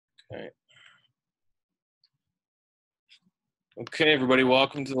Okay. Okay, everybody,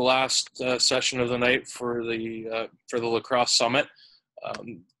 welcome to the last session of the night for the Lacrosse Summit.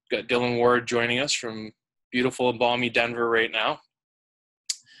 Got Dillon Ward joining us from beautiful and balmy Denver right now.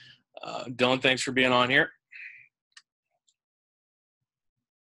 Dillon, thanks for being on here.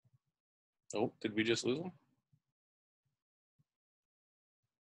 Oh, did we just lose him?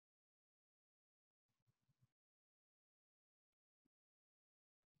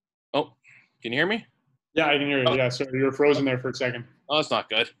 Oh, can you hear me? Yeah, I can hear you. Oh. Yeah, so you were frozen there for a second. Oh, that's not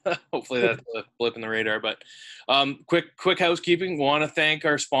good. Hopefully that's a blip in the radar. But quick housekeeping. We want to thank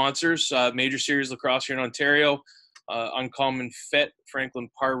our sponsors, Major Series Lacrosse here in Ontario, Uncommon Fit, Franklin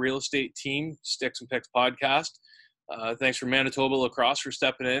Parr Real Estate Team, Sticks and Picks Podcast. Thanks for Manitoba Lacrosse for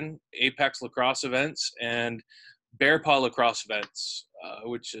stepping in, Apex Lacrosse Events, and Bear Paw Lacrosse Events,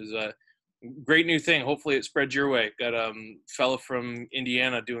 which is a great new thing. Hopefully it spreads your way. Got a fella from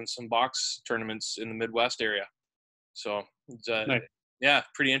Indiana doing some box tournaments in the Midwest area. So it's Nice. Yeah,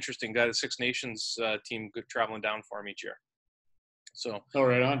 pretty interesting. Got a Six Nations team traveling down for him each year. So,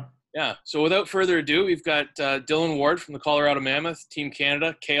 right on. Yeah. So without further ado, we've got Dillon Ward from the Colorado Mammoth, Team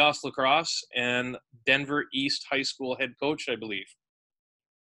Canada, Chaos Lacrosse, and Denver East High School head coach, I believe.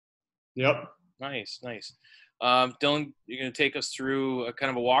 Yep. Nice. Dillon, you're going to take us through a kind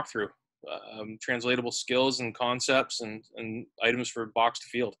of a walkthrough, translatable skills and concepts and items for box to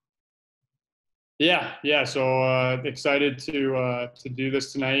field. Yeah. So excited to do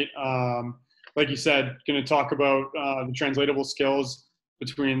this tonight. Like you said, going to talk about the translatable skills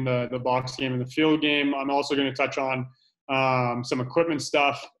between the box game and the field game. I'm also going to touch on some equipment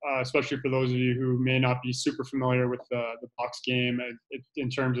stuff, especially for those of you who may not be super familiar with the box game in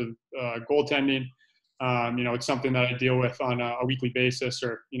terms of goaltending. It's something that I deal with on a weekly basis,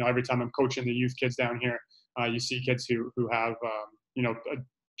 or every time I'm coaching the youth kids down here, you see kids who have a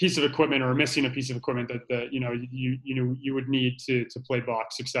piece of equipment or missing a piece of equipment that you would need to play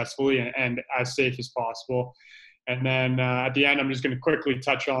box successfully and as safe as possible. And then at the end, I'm just going to quickly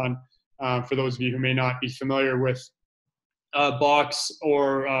touch on, for those of you who may not be familiar with box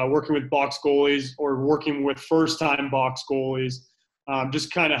or working with box goalies or working with first-time box goalies,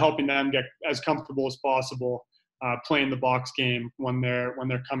 just kind of helping them get as comfortable as possible playing the box game when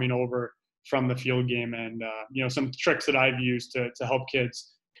they're coming over from the field game, and some tricks that I've used to help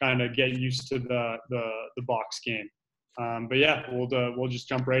kids kind of get used to the box game. But yeah, we'll just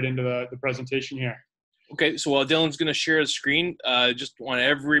jump right into the presentation here. Okay, so while Dillon's going to share his screen, just want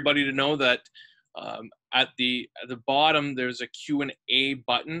everybody to know that at the bottom there's a Q&A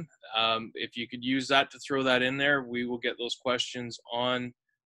button. If you could use that to throw that in there, we will get those questions onto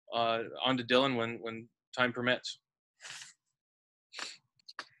Dillon when time permits.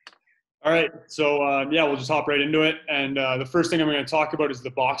 All right, so we'll just hop right into it. And the first thing I'm going to talk about is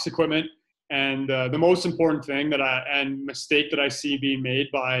the box equipment. And the most important thing mistake that I see being made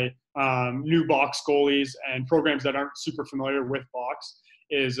by new box goalies and programs that aren't super familiar with box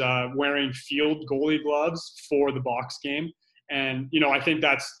is wearing field goalie gloves for the box game. And I think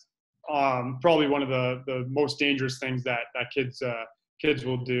that's probably one of the most dangerous things that kids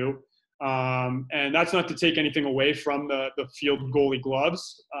will do. And that's not to take anything away from the field goalie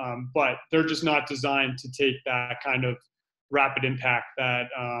gloves, but they're just not designed to take that kind of rapid impact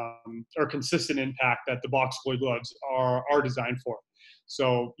or consistent impact that the box goalie gloves are designed for.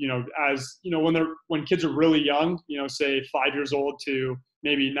 So, when kids are really young, say 5 years old to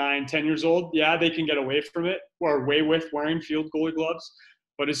maybe 9, 10 years old, yeah, they can get away with wearing field goalie gloves.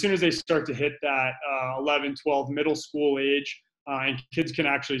 But as soon as they start to hit that 11, 12 middle school age, and kids can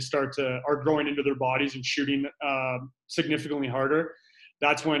actually are growing into their bodies and shooting significantly harder,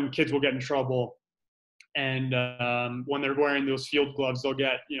 that's when kids will get in trouble. And when they're wearing those field gloves, they'll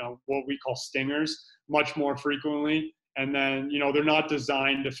get, what we call stingers much more frequently. And then, they're not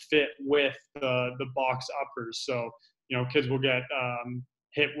designed to fit with the box uppers. So, kids will get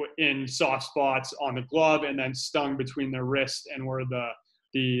hit in soft spots on the glove and then stung between their wrist and where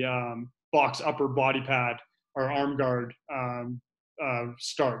the box upper body pad or arm guard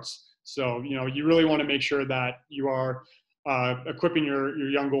starts. So, you really want to make sure that you are equipping your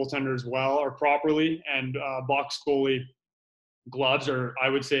young goaltenders well or properly, and box goalie gloves are, I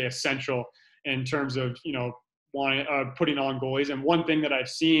would say, essential in terms of, putting on goalies. And one thing that I've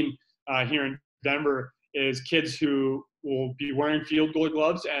seen here in Denver is kids who will be wearing field goalie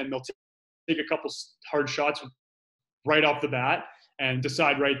gloves and they'll take a couple hard shots right off the bat and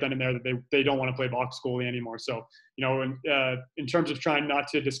decide right then and there that they don't want to play box goalie anymore. So, in terms of trying not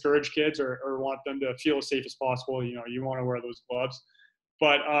to discourage kids or want them to feel as safe as possible, you want to wear those gloves.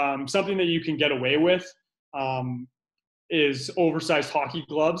 But something that you can get away with is oversized hockey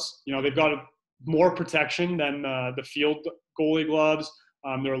gloves. You know, they've got more protection than the field goalie gloves.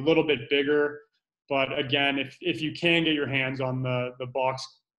 They're a little bit bigger, but again, if you can get your hands on the box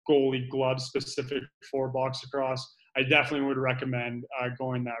goalie gloves specific for box lacrosse, I definitely would recommend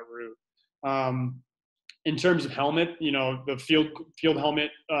going that route. In terms of helmet, you know, the field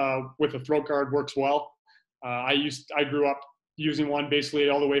helmet with a throat guard works well. I grew up using one basically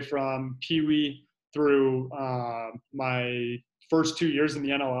all the way from Pee-wee through my first 2 years in the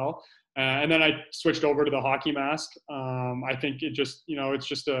NLL. And then I switched over to the hockey mask. I think it just, you know, it's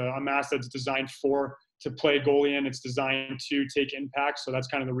just a mask that's designed to play goalie in. It's designed to take impact. So that's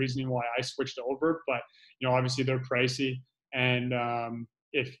kind of the reasoning why I switched over. But, you know, obviously they're pricey. And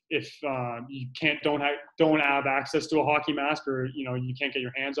if you don't have access to a hockey mask, or, you know, you can't get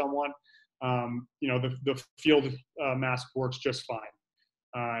your hands on one, you know, the field mask works just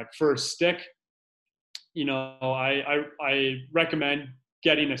fine. For a stick, you know, I recommend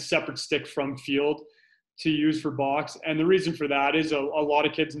getting a separate stick from field to use for box. And the reason for that is a lot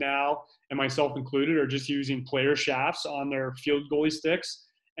of kids now, and myself included, are just using player shafts on their field goalie sticks.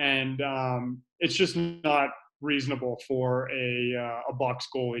 And it's just not reasonable for a box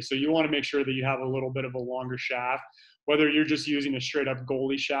goalie. So you want to make sure that you have a little bit of a longer shaft, whether you're just using a straight up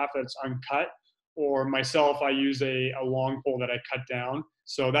goalie shaft that's uncut, or myself, I use a long pole that I cut down.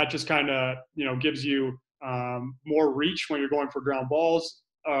 So that just kind of, you know, gives you more reach when you're going for ground balls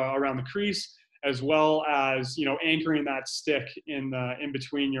around the crease, as well as, you know, anchoring that stick in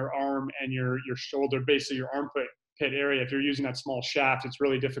between your arm and your shoulder, basically your armpit area. If you're using that small shaft, it's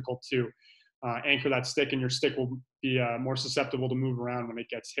really difficult to anchor that stick, and your stick will be more susceptible to move around when it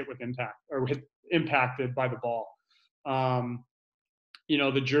gets hit with impact or impacted by the ball. You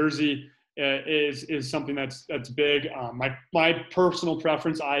know, the jersey is something that's big. My personal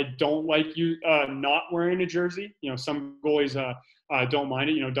preference, I don't like you not wearing a jersey. You know, some goalies don't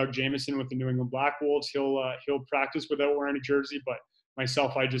mind it. You know, Doug Jamieson with the New England Black Wolves, he'll practice without wearing a jersey. But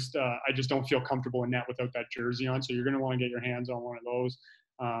myself, I just don't feel comfortable in net without that jersey on. So you're going to want to get your hands on one of those.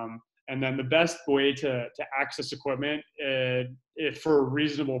 And then the best way to access equipment for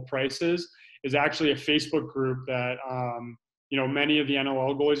reasonable prices is actually a Facebook group that you know, many of the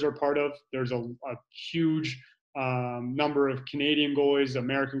NLL goalies are part of. There's a huge number of Canadian goalies,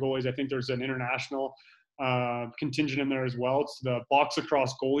 American goalies. I think there's an international contingent in there as well. It's the Box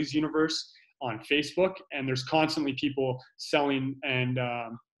Lacrosse Goalies Universe on Facebook, and there's constantly people selling and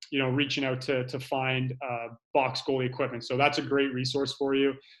you know, reaching out to find box goalie equipment. So that's a great resource for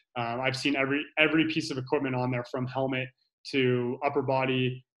you. I've seen every piece of equipment on there, from helmet to upper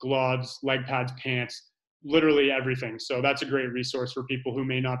body, gloves, leg pads, pants, literally everything. So that's a great resource for people who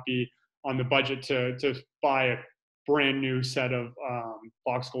may not be on the budget to buy a brand new set of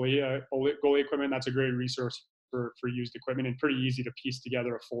box goalie equipment. That's a great resource for used equipment, and pretty easy to piece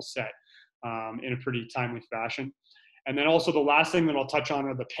together a full set in a pretty timely fashion. And then also the last thing that I'll touch on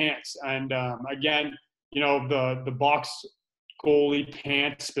are the pants. And again, you know, the box goalie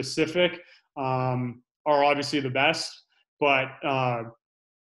pants specific are obviously the best, but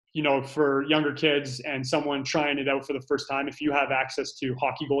you know, for younger kids and someone trying it out for the first time, if you have access to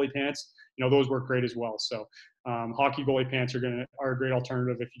hockey goalie pants, you know, those work great as well. So hockey goalie pants are a great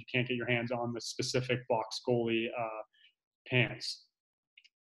alternative if you can't get your hands on the specific box goalie pants.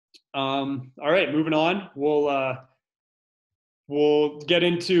 All right, moving on. We'll get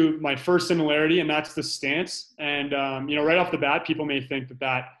into my first similarity, and that's the stance. And you know, right off the bat, people may think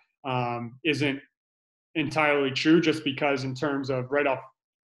that isn't entirely true, just because in terms of right off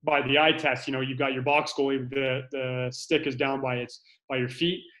by the eye test, you know, you've got your box goalie, the stick is down by your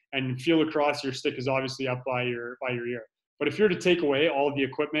feet, and in field lacrosse, your stick is obviously up by your ear. But if you're to take away all of the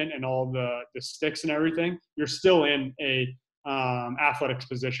equipment and all the sticks and everything, you're still in a athletics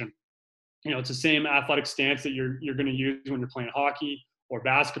position. You know, it's the same athletic stance that you're going to use when you're playing hockey or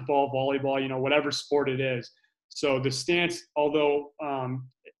basketball, volleyball, you know, whatever sport it is. So the stance, although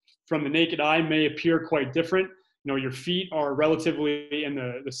from the naked eye may appear quite different, you know, your feet are relatively in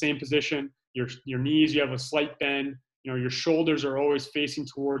the same position. Your knees, you have a slight bend. You know, your shoulders are always facing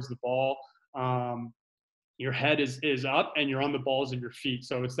towards the ball. Your head is up, and you're on the balls of your feet.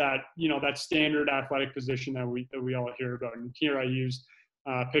 So it's that, you know, that standard athletic position that we all hear about. And here I used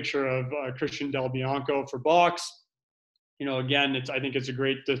a picture of Christian Del Bianco for box. You know, again, I think it's a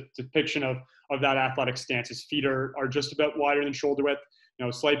great depiction of that athletic stance. His feet are just about wider than shoulder width. You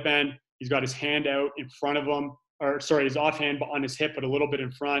know, slight bend. He's got his hand out in front of him, or sorry, his offhand on his hip, but a little bit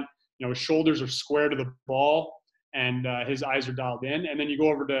in front. You know, his shoulders are square to the ball, and his eyes are dialed in. And then you go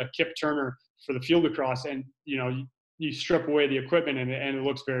over to Kip Turner for the field lacrosse, and you know, you strip away the equipment, and it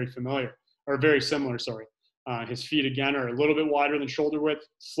looks very familiar, or very similar. Sorry. His feet again are a little bit wider than shoulder width,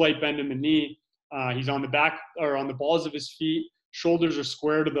 slight bend in the knee. He's on the back or on the balls of his feet. Shoulders are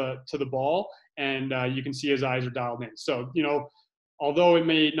square to the ball, and you can see his eyes are dialed in. So, you know, although it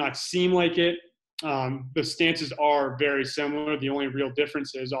may not seem like it, the stances are very similar. The only real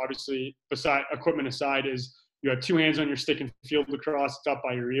difference is, obviously, beside equipment aside, is you have two hands on your stick in field lacrosse, it's up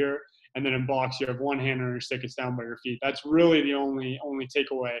by your ear, and then in box you have one hand on your stick, it's down by your feet. That's really the only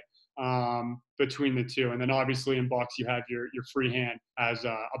takeaway between the two. And then obviously in box you have your free hand as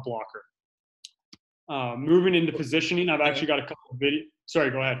a blocker. Moving into positioning, I've actually got a couple of videos. Sorry,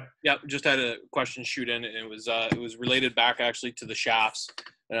 go ahead. Yeah, just had a question shoot in, and it was related back actually to the shafts.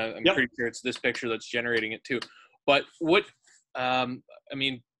 I'm pretty sure it's this picture that's generating it too. But what, I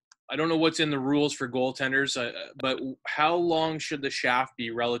mean, I don't know what's in the rules for goaltenders, but how long should the shaft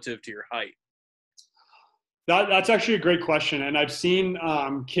be relative to your height? That's actually a great question, and I've seen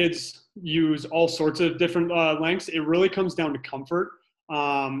kids use all sorts of different lengths. It really comes down to comfort.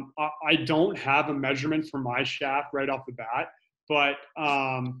 I don't have a measurement for my shaft right off the bat, but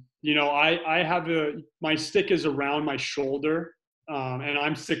you know, I have my stick is around my shoulder, and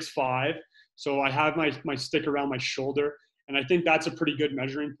I'm 6'5", so I have my stick around my shoulder, and I think that's a pretty good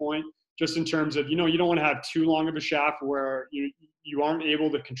measuring point, just in terms of, you know, you don't want to have too long of a shaft where you aren't able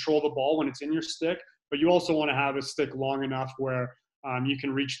to control the ball when it's in your stick, but you also want to have a stick long enough where you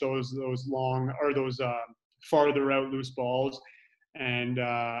can reach those long, or those farther out loose balls, and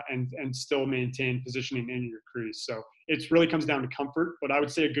still maintain positioning in your crease. So it really comes down to comfort, but I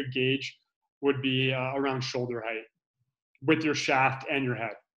would say a good gauge would be around shoulder height with your shaft and your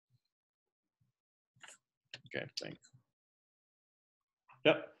head. Okay, thanks.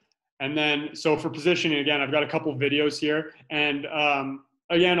 Yep. And then, so for positioning, again, I've got a couple videos here, and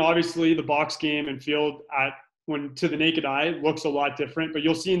again, obviously the box game and field when to the naked eye looks a lot different, but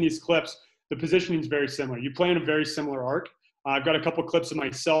you'll see in these clips the positioning is very similar. You play in a very similar arc. I've got a couple clips of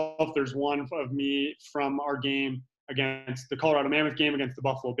myself. There's one of me from our game against the Colorado Mammoth game against the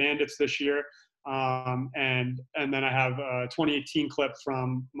Buffalo Bandits this year. And then I have a 2018 clip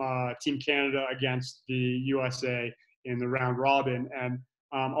from Team Canada against the USA in the round robin. And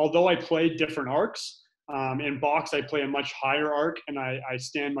although I play different arcs, in box I play a much higher arc, and I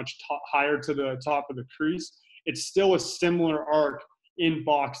stand much higher to the top of the crease. It's still a similar arc in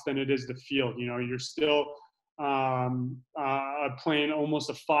box than it is the field. You know, you're still playing almost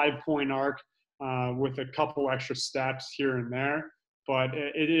a 5-point arc with a couple extra steps here and there, but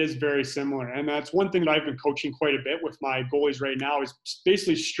it is very similar. And that's one thing that I've been coaching quite a bit with my goalies right now, is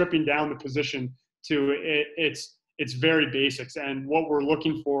basically stripping down the position to it's very basics and what we're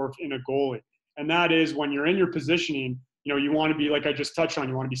looking for in a goalie. And that is, when you're in your positioning, you know, you want to be, like I just touched on,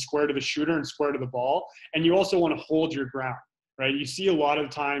 you want to be square to the shooter and square to the ball, and you also want to hold your ground. Right, you see a lot of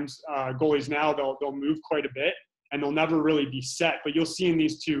times goalies now, they'll move quite a bit and they'll never really be set. But you'll see in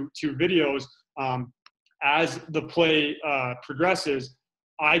these two videos, as the play progresses,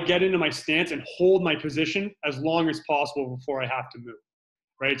 I get into my stance and hold my position as long as possible before I have to move.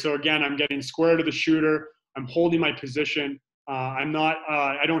 Right, so again, I'm getting square to the shooter. I'm holding my position. I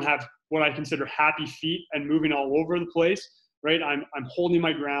don't have what I consider happy feet and moving all over the place. Right, I'm holding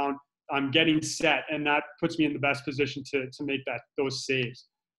my ground. I'm getting set, and that puts me in the best position to make those saves.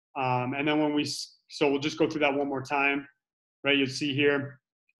 And then we'll just go through that one more time, right? You see here,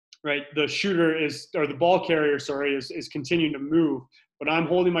 right? The shooter or the ball carrier, sorry, is continuing to move, but I'm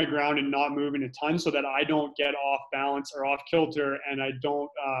holding my ground and not moving a ton so that I don't get off balance or off kilter, and I don't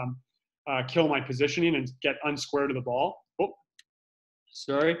kill my positioning and get unsquare to the ball. Oh,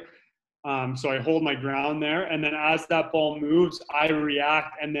 sorry. So I hold my ground there, and then as that ball moves, I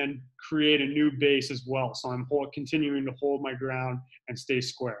react and then create a new base as well. So I'm continuing to hold my ground and stay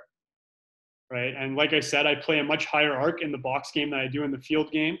square, right? And like I said, I play a much higher arc in the box game than I do in the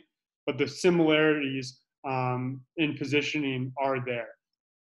field game, but the similarities in positioning are there.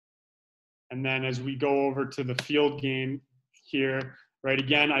 And then as we go over to the field game here, right,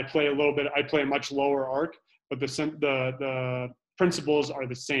 again, I play a much lower arc, but the principles are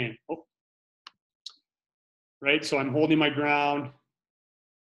the same. Oh. Right, so I'm holding my ground,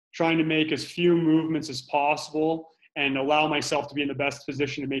 trying to make as few movements as possible and allow myself to be in the best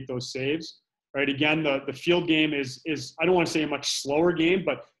position to make those saves. Right, again, the field game is I don't want to say a much slower game,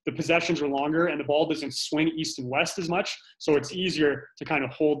 but the possessions are longer and the ball doesn't swing east and west as much, so it's easier to kind of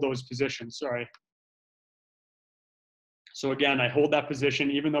hold those positions. Sorry. So again, I hold that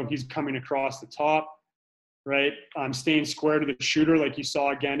position even though he's coming across the top. Right, I'm staying square to the shooter like you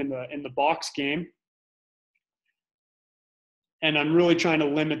saw again in the box game. And I'm really trying to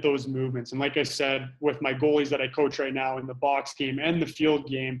limit those movements. And like I said, with my goalies that I coach right now in the box game and the field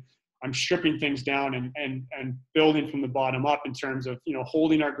game, I'm stripping things down and building from the bottom up in terms of,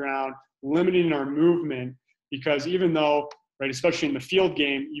 holding our ground, limiting our movement, because even though, right, especially in the field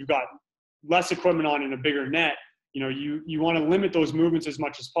game, you've got less equipment on in a bigger net, you want to limit those movements as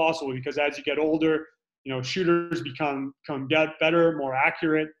much as possible, because as you get older, shooters get better, more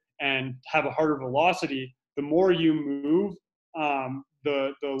accurate, and have a harder velocity. The more you move,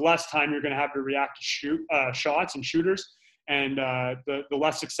 the less time you're going to have to react to shots and shooters, and the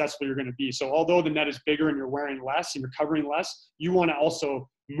less successful you're going to be. So although the net is bigger and you're wearing less and you're covering less, you want to also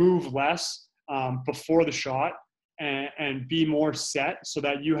move less before the shot and be more set, so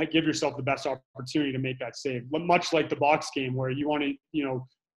that you give yourself the best opportunity to make that save. Much like the box game, where you want to,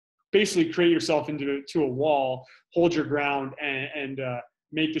 basically create yourself into a wall, hold your ground, and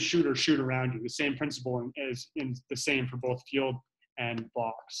make the shooter shoot around you. The same principle is the same for both field and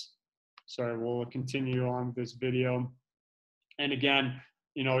box. Sorry, we'll continue on with this video. And again,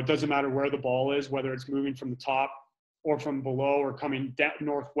 it doesn't matter where the ball is, whether it's moving from the top or from below, or coming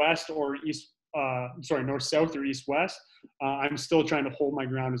northwest or north-south or east-west. I'm still trying to hold my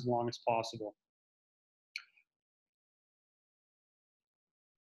ground as long as possible.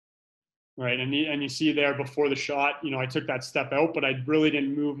 Right, and you see there before the shot, I took that step out, but I really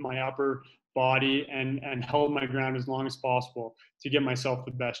didn't move my upper body and held my ground as long as possible to give myself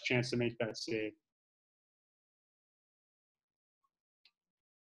the best chance to make that save.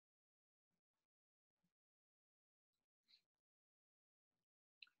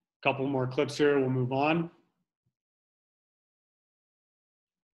 Couple more clips here, we'll move on.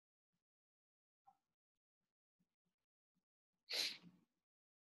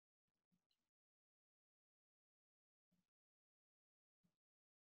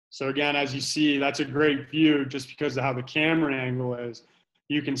 So again, as you see, that's a great view just because of how the camera angle is.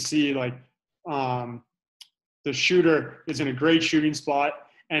 You can see like the shooter is in a great shooting spot,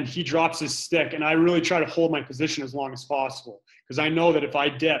 and he drops his stick, and I really try to hold my position as long as possible, because I know that if I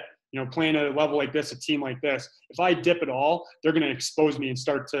dip, playing at a level like this, a team like this, if I dip at all, they're going to expose me and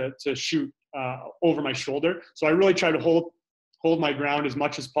start to shoot over my shoulder. So I really try to hold my ground as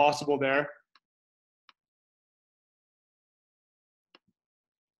much as possible there.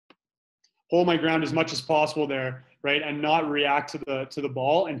 Hold my ground as much as possible there, right, and not react to the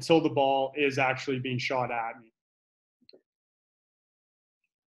ball until the ball is actually being shot at me.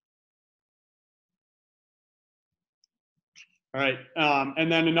 All right, and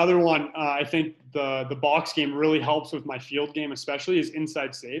then another one, I think the box game really helps with my field game, especially, is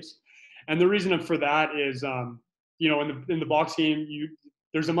inside saves. And the reason for that is, in the box game,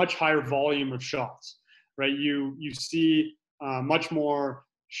 there's a much higher volume of shots, right? You see much more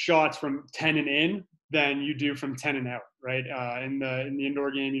shots from 10 and in than you do from 10 and out, right? In the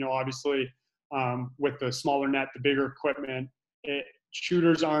indoor game, obviously, with the smaller net, the bigger equipment,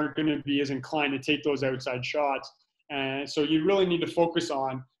 shooters aren't going to be as inclined to take those outside shots. And so you really need to focus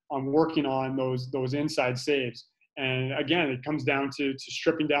on working on those inside saves. And again, it comes down to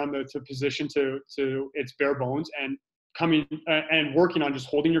stripping down the position to its bare bones, and coming and working on just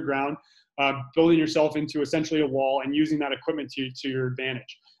holding your ground, building yourself into essentially a wall, and using that equipment to your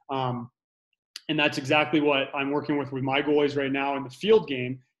advantage. And that's exactly what I'm working with my goalies right now in the field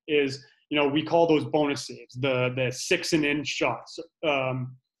game. Is, we call those bonus saves, the 6 and in shots.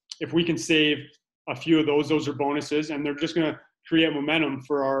 If we can save a few of those are bonuses, and they're just going to create momentum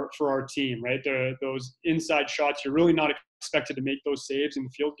for our team, right? Those inside shots, you're really not expected to make those saves in the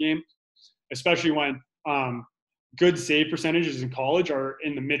field game, especially when good save percentages in college are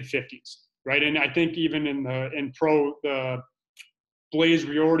in the mid-50s, right? And I think even in pro, the Blaze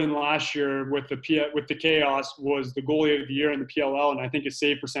Riordan last year with the Chaos was the goalie of the year in the PLL, and I think his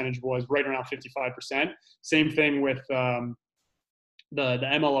save percentage was right around 55%. Same thing with the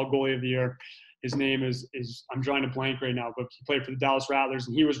MLL goalie of the year. His name is I'm drawing a blank right now, but he played for the Dallas Rattlers,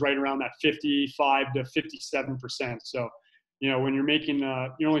 and he was right around that 55 to 57%. So, when you're making,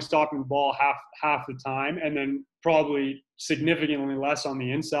 you're only stopping the ball half the time, and then probably significantly less on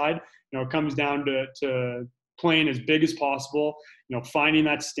the inside. It comes down to playing as big as possible, finding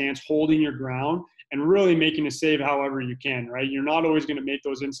that stance, holding your ground, and really making a save however you can, right? You're not always going to make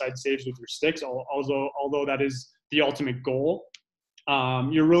those inside saves with your sticks, although that is the ultimate goal.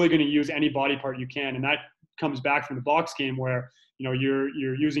 You're really going to use any body part you can, and that comes back from the box game, where you're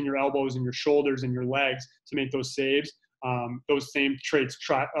using your elbows and your shoulders and your legs to make those saves. Those same traits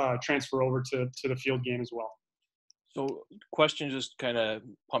transfer over to the field game as well. So, question just kind of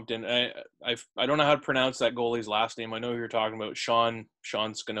pumped in. I don't know how to pronounce that goalie's last name. I know who you're talking about, Sean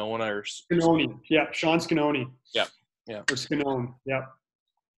Scanone or Scanone. Yeah, Sean Scanone. Yeah. Or Scanone. Yeah.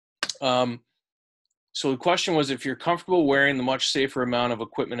 So the question was, if you're comfortable wearing the much safer amount of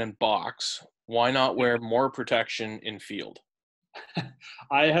equipment in box, why not wear more protection in field?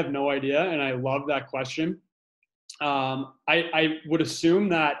 I have no idea, and I love that question. I would assume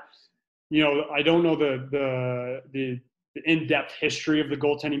that, I don't know the in-depth history of the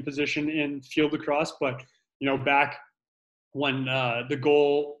goaltending position in field lacrosse, but back when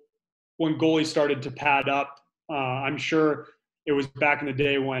when goalies started to pad up, I'm sure it was back in the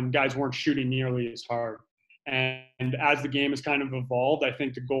day when guys weren't shooting nearly as hard. And as the game has kind of evolved, I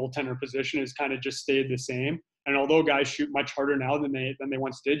think the goaltender position has kind of just stayed the same. And although guys shoot much harder now than they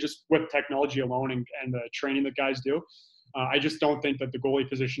once did, just with technology alone and the training that guys do, I just don't think that the goalie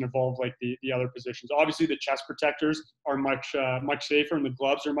position evolved like the other positions. Obviously, the chest protectors are much safer, and the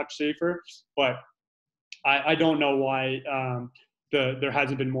gloves are much safer. But I don't know why there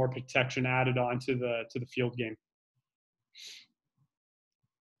hasn't been more protection added on to the field game.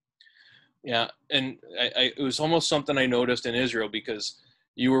 Yeah, and it was almost something I noticed in Israel, because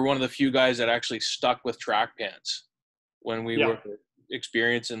you were one of the few guys that actually stuck with track pants when we were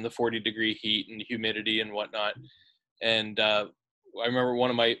experiencing the 40-degree heat and humidity and whatnot. And I remember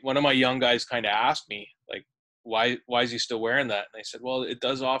one of my young guys kind of asked me, like, why is he still wearing that? And I said, well, it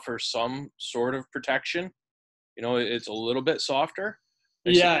does offer some sort of protection. It's a little bit softer.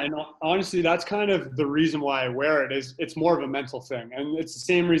 Yeah, and honestly, that's kind of the reason why I wear it. Is it's more of a mental thing, and it's the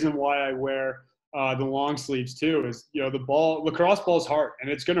same reason why I wear the long sleeves too. Is lacrosse ball is hard, and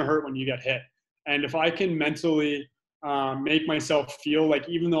it's going to hurt when you get hit. And if I can mentally make myself feel like,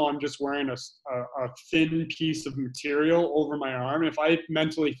 even though I'm just wearing a thin piece of material over my arm, if I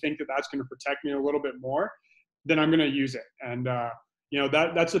mentally think that that's going to protect me a little bit more, then I'm going to use it. And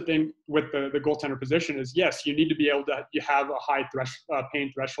that's the thing with the goaltender position is, yes, you need to be able to have a high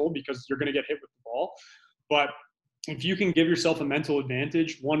pain threshold because you're going to get hit with the ball. But if you can give yourself a mental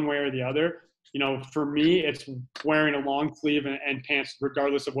advantage one way or the other, for me, it's wearing a long sleeve and pants,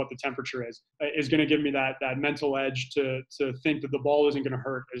 regardless of what the temperature is going to give me that mental edge to think that the ball isn't going to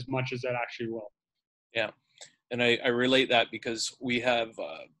hurt as much as it actually will. Yeah. And I relate that because we have,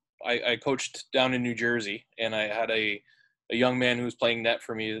 I coached down in New Jersey, and I had a young man who was playing net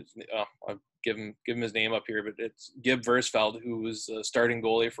for me. I'll give him his name up here, but it's Gib Versfeld, who was starting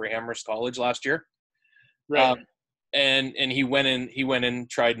goalie for Amherst College last year. Right. And he went in,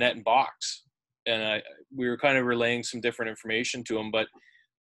 tried net and box, and we were kind of relaying some different information to him, but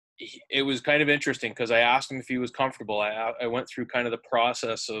it was kind of interesting because I asked him if he was comfortable. I went through kind of the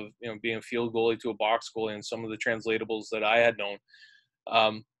process of being a field goalie to a box goalie and some of the translatables that I had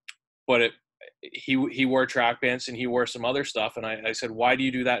known, but he wore track pants and he wore some other stuff, and I said, why do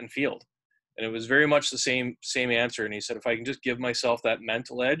you do that in field? And it was very much the same answer. And he said, if I can just give myself that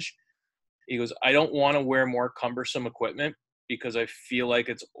mental edge, he goes, I don't want to wear more cumbersome equipment because I feel like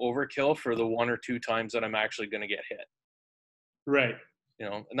it's overkill for the one or two times that I'm actually going to get hit. Right.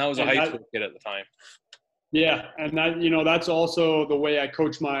 And that was a high school kid at the time. Yeah, and that that's also the way I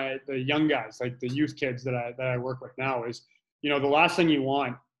coach the young guys, like the youth kids that I work with now. Is the last thing you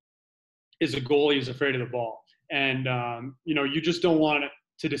want is a goalie who's afraid of the ball, and you just don't want it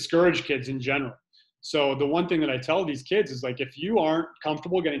to discourage kids in general. So the one thing that I tell these kids is, like, if you aren't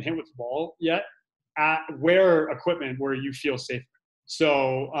comfortable getting hit with the ball yet, wear equipment where you feel safe.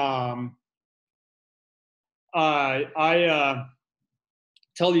 So I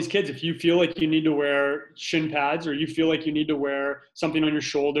tell these kids, if you feel like you need to wear shin pads, or you feel like you need to wear something on your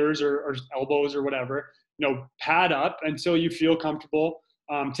shoulders or elbows or whatever, pad up until you feel comfortable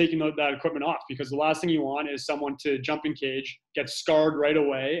taking that equipment off, because the last thing you want is someone to jump in cage, get scarred right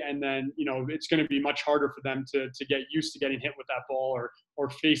away, and then it's going to be much harder for them to get used to getting hit with that ball or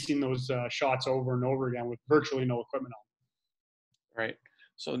facing those shots over and over again with virtually no equipment on. Right.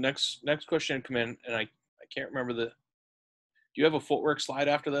 So next question come in, and I can't remember do you have a footwork slide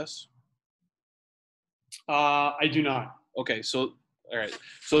after this? I do not. Okay, so all right.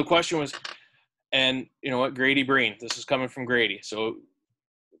 So the question was, and you know what, Grady Breen. This is coming from Grady. So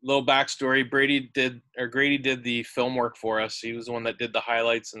little backstory: Grady did the film work for us. He was the one that did the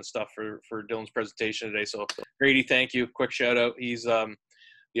highlights and stuff for Dillon's presentation today. So Grady, thank you. Quick shout out. He's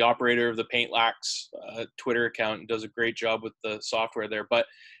the operator of the Paint Lax Twitter account and does a great job with the software there. But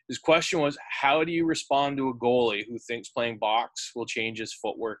his question was, how do you respond to a goalie who thinks playing box will change his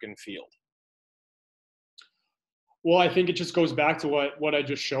footwork in field? Well, I think it just goes back to what I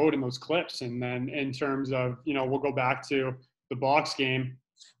just showed in those clips. And then in terms of, we'll go back to the box game.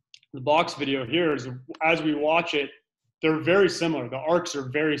 The box video here is, as we watch it, they're very similar. The arcs are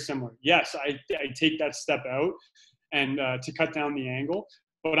very similar. Yes, I take that step out and to cut down the angle,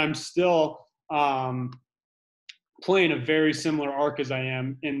 but I'm still playing a very similar arc as I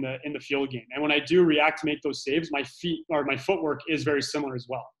am in the field game. And when I do react to make those saves, my footwork is very similar as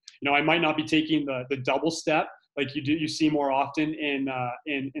well. I might not be taking the double step like you see more often in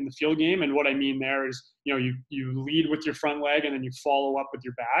the field game. And what I mean there is, you lead with your front leg and then you follow up with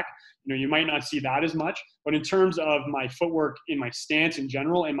your back. You might not see that as much, but in terms of my footwork in my stance in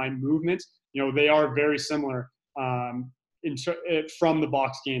general and my movements, they are very similar from the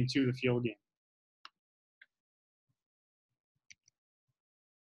box game to the field game.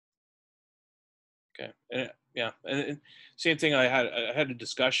 Okay. And same thing. I had a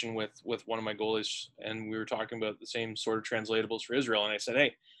discussion with one of my goalies, and we were talking about the same sort of translatables for Israel. And I said,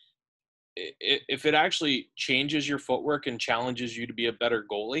 hey, if it actually changes your footwork and challenges you to be a better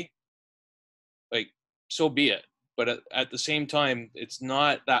goalie, like, so be it. But at the same time, it's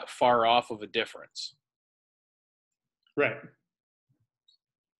not that far off of a difference. Right.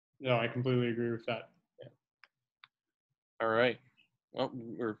 No, I completely agree with that. Yeah. All right. Well,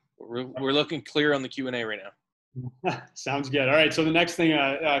 we're looking clear on the Q&A right now. Sounds good. All right. So the next thing,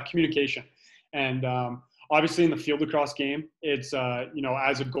 communication, and obviously in the field lacrosse game, it's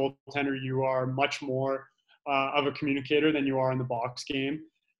as a goaltender, you are much more of a communicator than you are in the box game.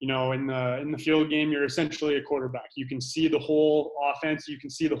 In the field game, you're essentially a quarterback. You can see the whole offense. You can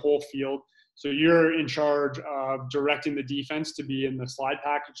see the whole field. So you're in charge of directing the defense to be in the slide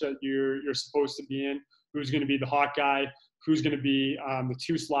package that you're supposed to be in. Who's going to be the hot guy? Who's going to be the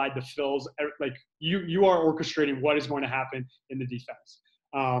two slide, the fills? Like you are orchestrating what is going to happen in the defense.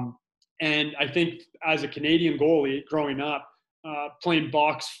 And I think as a Canadian goalie growing up, playing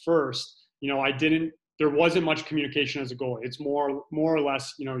box first, there wasn't much communication as a goalie. It's more or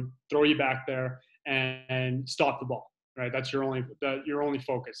less, throw you back there and stop the ball, right? That's your only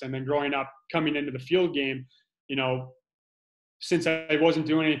focus. And then growing up, coming into the field game, since I wasn't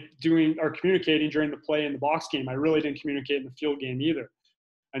doing or communicating during the play in the box game, I really didn't communicate in the field game either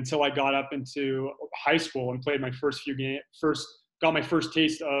until I got up into high school and played my got my first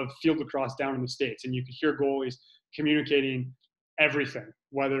taste of field lacrosse down in the States. And you could hear goalies communicating everything,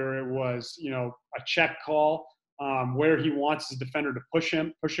 whether it was, a check call, where he wants his defender to push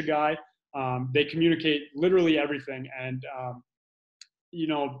a guy. They communicate literally everything. And,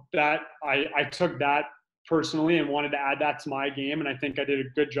 that I took that personally and wanted to add that to my game. And I think I did a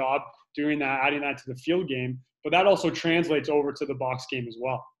good job doing that, adding that to the field game, but that also translates over to the box game as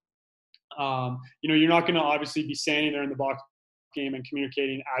well. You're not going to obviously be standing there in the box game and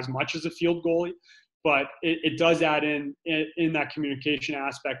communicating as much as a field goalie, but it does add in that communication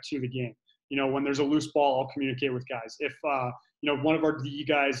aspect to the game. When there's a loose ball, I'll communicate with guys. If, one of our D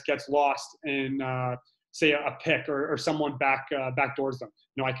guys gets lost in, say a pick or someone backdoors them,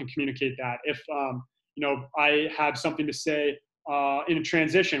 I can communicate that. If, I have something to say in a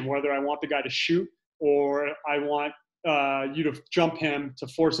transition, whether I want the guy to shoot or I want you to jump him to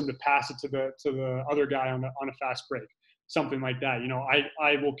force him to pass it to the other guy on a fast break, something like that.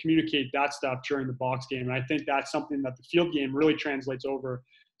 I will communicate that stuff during the box game, and I think that's something that the field game really translates over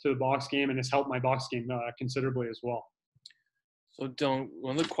to the box game and has helped my box game considerably as well. So, Dillon,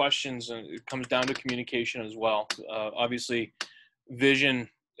 one of the questions, it comes down to communication as well. Obviously, vision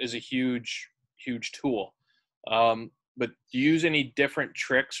is a huge tool. But do you use any different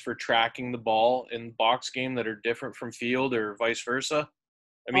tricks for tracking the ball in box game that are different from field or vice versa?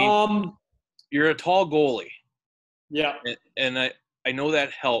 I mean, you're a tall goalie. Yeah. And I know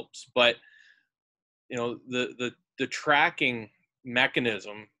that helps, but the tracking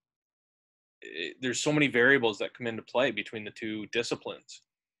mechanism, there's so many variables that come into play between the two disciplines.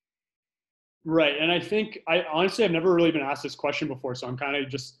 Right. And I think I've never really been asked this question before, so I'm kind of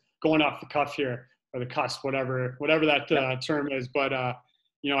just going off the cuff here, or the cusp, whatever that term is. But,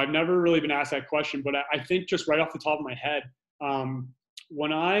 I've never really been asked that question, but I think just right off the top of my head,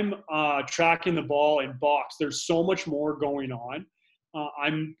 when I'm tracking the ball in box, there's so much more going on.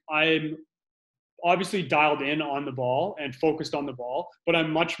 I'm obviously dialed in on the ball and focused on the ball, but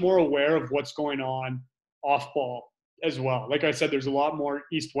I'm much more aware of what's going on off ball as well. Like I said, there's a lot more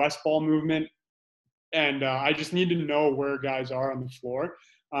east-west ball movement, and I just need to know where guys are on the floor.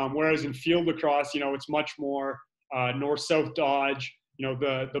 Whereas in field lacrosse, it's much more north-south dodge.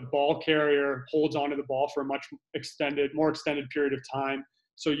 The ball carrier holds onto the ball for a more extended period of time.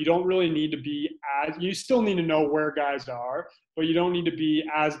 So you don't really need to be you still need to know where guys are, but you don't need to be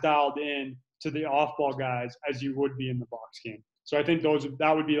as dialed in to the off-ball guys as you would be in the box game. So I think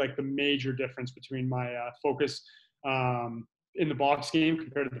that would be like the major difference between my focus in the box game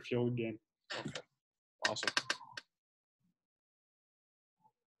compared to the field game. Okay. Awesome.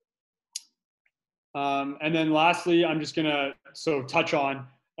 And then lastly, I'm just going to touch on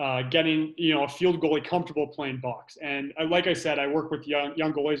getting, a field goalie comfortable playing box. And like I said, I work with young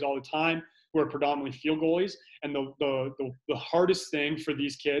goalies all the time who are predominantly field goalies. And the hardest thing for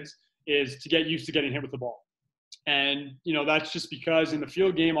these kids is to get used to getting hit with the ball. And, that's just because in the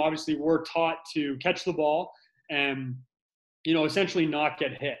field game, obviously we're taught to catch the ball and, essentially not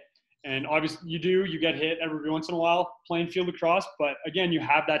get hit. And obviously you get hit every once in a while playing field lacrosse, but again, you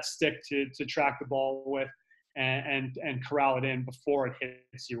have that stick to track the ball with and corral it in before it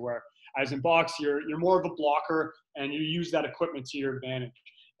hits you. Where as in box, you're more of a blocker and you use that equipment to your advantage.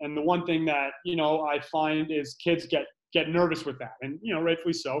 And the one thing that, I find is kids get nervous with that, and,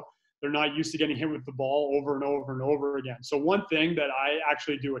 rightfully so. They're not used to getting hit with the ball over and over and over again. So one thing that I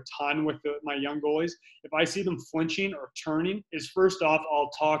actually do a ton with my young goalies, if I see them flinching or turning, is first off, I'll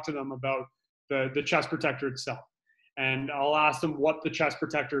talk to them about the chest protector itself. And I'll ask them what the chest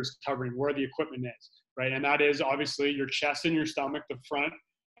protector is covering, where the equipment is, right? And that is obviously your chest and your stomach, the front,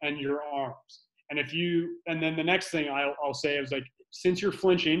 and your arms. And then the next thing I'll say is, like, since you're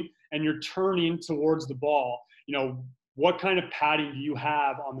flinching and you're turning towards the ball, what kind of padding do you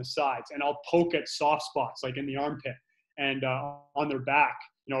have on the sides? And I'll poke at soft spots, like in the armpit and on their back,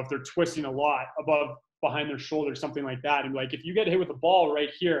 if they're twisting a lot behind their shoulder, something like that. And like, if you get hit with a ball right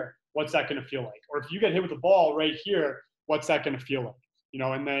here, what's that going to feel like? Or if you get hit with a ball right here, what's that going to feel like?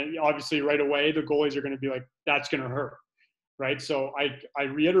 And then obviously right away, the goalies are going to be like, that's going to hurt, right? So I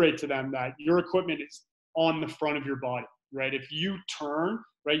reiterate to them that your equipment is on the front of your body, right? If you turn,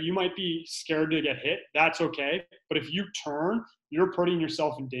 right, you might be scared to get hit. That's okay. But if you turn, you're putting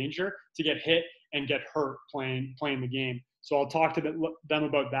yourself in danger to get hit and get hurt playing the game. So I'll talk to them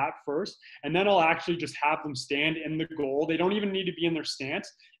about that first. And then I'll actually just have them stand in the goal. They don't even need to be in their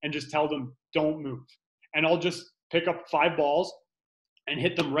stance, and just tell them, don't move. And I'll just pick up 5 balls and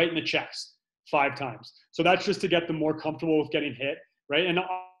hit them right in the chest 5 times. So that's just to get them more comfortable with getting hit, right? And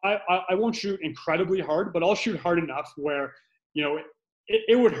I won't shoot incredibly hard, but I'll shoot hard enough where,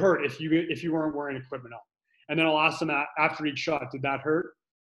 it would hurt if you weren't wearing equipment on. And then I'll ask them after each shot, did that hurt?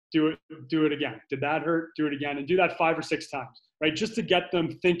 Do it again. Did that hurt? Do it again. And do that 5 or 6 times, right? Just to get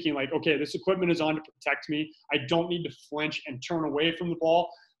them thinking like, okay, this equipment is on to protect me. I don't need to flinch and turn away from the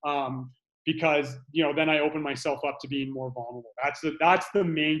ball, because, then I open myself up to being more vulnerable. That's the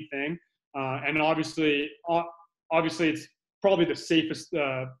main thing. And obviously it's probably the safest,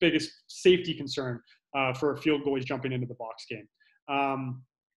 biggest safety concern for a field goalie jumping into the box game.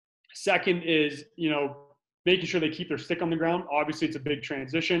 Second is, making sure they keep their stick on the ground. Obviously, it's a big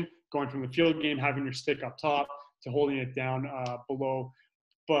transition going from the field game, having your stick up top, to holding it down below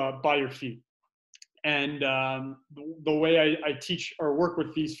by your feet. And the way I teach or work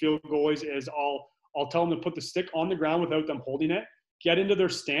with these field goalies is I'll tell them to put the stick on the ground without them holding it, get into their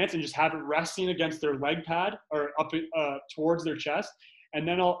stance, and just have it resting against their leg pad or up towards their chest. And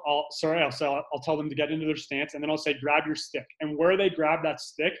then I'll tell them to get into their stance, and then I'll say, grab your stick. And where they grab that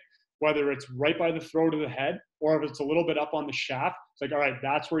stick, whether it's right by the throat of the head or if it's a little bit up on the shaft, it's like, all right,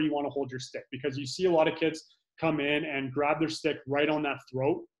 that's where you want to hold your stick. Because you see a lot of kids come in and grab their stick right on that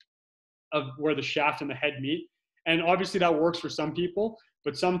throat of where the shaft and the head meet. And obviously that works for some people,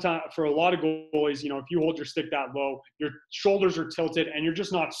 but sometimes for a lot of goalies, if you hold your stick that low, your shoulders are tilted and you're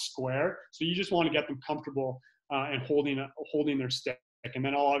just not square. So you just want to get them comfortable and holding their stick. And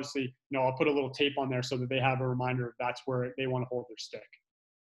then I'll obviously, I'll put a little tape on there so that they have a reminder of that's where they want to hold their stick.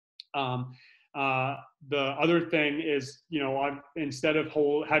 The other thing is, instead of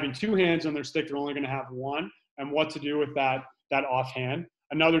having 2 hands on their stick, they're only going to have 1, and what to do with that offhand.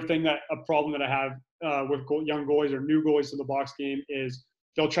 Another thing a problem that I have with young goalies or new goalies to the box game is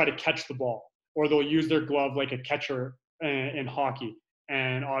they'll try to catch the ball, or they'll use their glove like a catcher in hockey.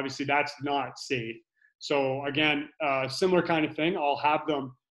 And obviously that's not safe. So again, similar kind of thing. I'll have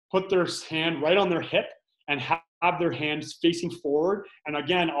them put their hand right on their hip and have their hands facing forward. And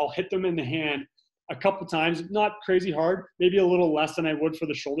again, I'll hit them in the hand a couple times, not crazy hard, maybe a little less than I would for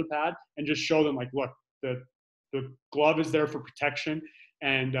the shoulder pad, and just show them like, look, the glove is there for protection.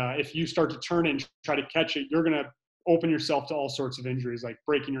 And if you start to turn it and try to catch it, you're going to open yourself to all sorts of injuries, like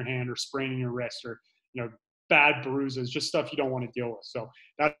breaking your hand or spraining your wrist, or, bad bruises, just stuff you don't want to deal with. So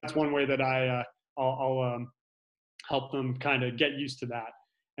that's one way that I'll help them kind of get used to that.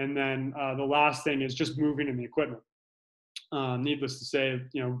 And then the last thing is just moving in the equipment. Needless to say,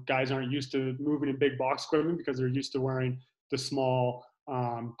 guys aren't used to moving in big box equipment because they're used to wearing the small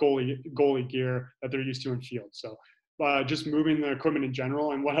goalie gear that they're used to in field. So just moving the equipment in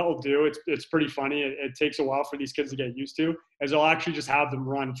general. And what I'll do, it's pretty funny. It takes a while for these kids to get used to, is I'll actually just have them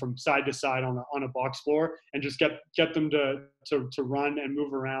run from side to side on a box floor, and just get them to run and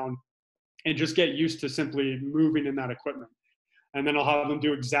move around and just get used to simply moving in that equipment. And then I'll have them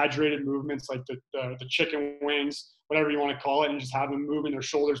do exaggerated movements like the chicken wings, whatever you want to call it, and just have them moving their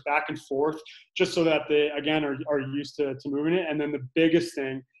shoulders back and forth just so that they, again, are used to moving it. And then the biggest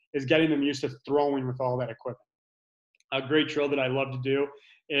thing is getting them used to throwing with all that equipment. A great drill that I love to do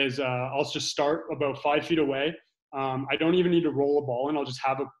is I'll just start about 5 feet away. I don't even need to roll a ball in. I'll just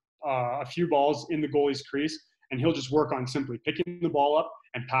have a few balls in the goalie's crease, and he'll just work on simply picking the ball up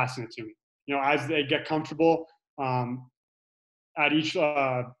and passing it to me. As they get comfortable at each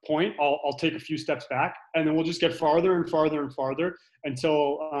point, I'll take a few steps back, and then we'll just get farther and farther and farther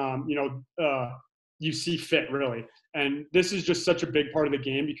until you see fit, really. And this is just such a big part of the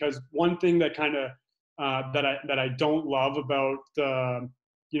game, because one thing that kind of that I don't love about the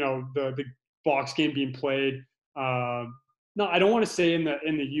box game being played. No, I don't want to say in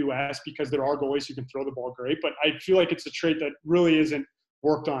the U.S., because there are goalies who can throw the ball great, but I feel like it's a trait that really isn't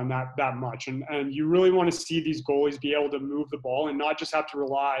worked on that much. And you really want to see these goalies be able to move the ball and not just have to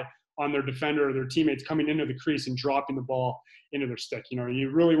rely on their defender or their teammates coming into the crease and dropping the ball into their stick. You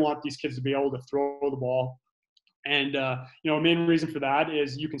really want these kids to be able to throw the ball. And a main reason for that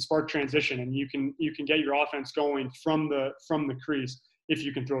is you can spark transition, and you can get your offense going from the crease if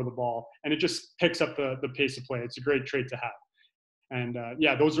you can throw the ball, and it just picks up the pace of play. It's a great trait to have. And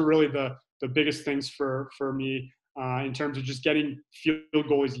those are really the biggest things for me in terms of just getting field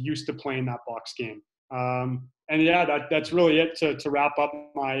goalies used to playing that box game. That's really it to wrap up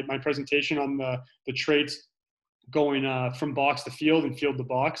my presentation on the traits going from box to field and field to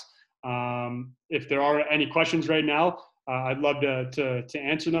box. If there are any questions right now, I'd love to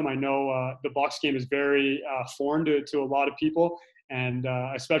answer them. I know the box game is very foreign to a lot of people, and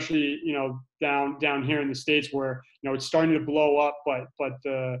especially down here in the States, where it's starting to blow up, but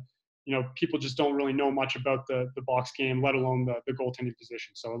people just don't really know much about the box game, let alone the goaltending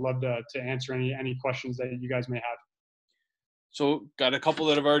position. So I'd love to answer any questions that you guys may have. So got a couple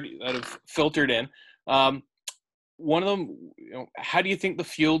that have filtered in. One of them, how do you think the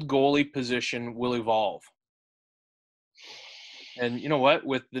field goalie position will evolve? And you know what?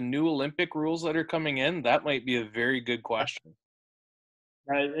 With the new Olympic rules that are coming in, that might be a very good question.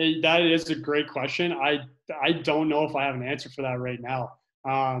 That is a great question. I don't know if I have an answer for that right now.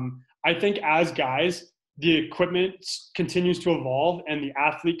 I think as guys, the equipment continues to evolve and the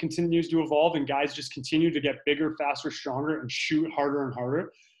athlete continues to evolve, and guys just continue to get bigger, faster, stronger, and shoot harder and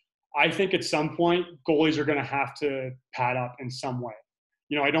harder. I think at some point, goalies are going to have to pad up in some way.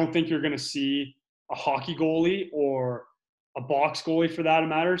 I don't think you're going to see a hockey goalie or a box goalie, for that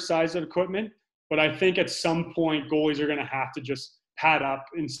matter, size of equipment. But I think at some point, goalies are going to have to just pad up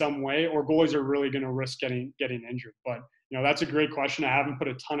in some way, or goalies are really going to risk getting injured. But that's a great question. I haven't put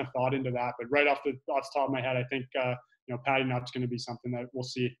a ton of thought into that, but right off the top of my head, I think padding up is going to be something that we'll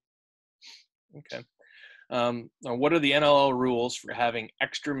see. Okay. Now, what are the NLL rules for having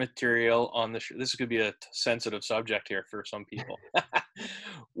extra material on the this could be a sensitive subject here for some people.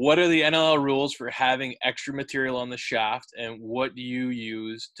 What are the NLL rules for having extra material on the shaft, and what do you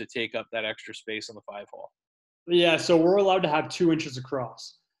use to take up that extra space on the 5-hole? Yeah, so we're allowed to have 2 inches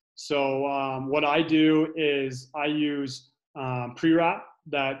across. So what I do is I use pre-wrap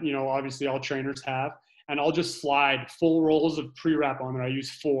that obviously all trainers have, and I'll just slide full rolls of pre-wrap on there. I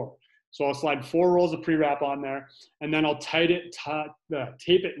use 4. So I'll slide 4 rolls of pre-wrap on there, and then I'll tape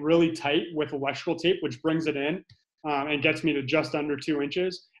it really tight with electrical tape, which brings it in and gets me to just under 2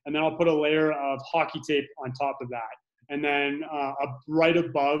 inches. And then I'll put a layer of hockey tape on top of that. And then right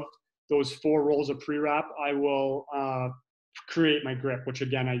above those 4 rolls of pre-wrap, I will create my grip, which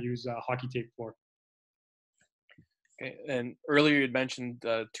again, I use hockey tape for. Okay. And earlier you had mentioned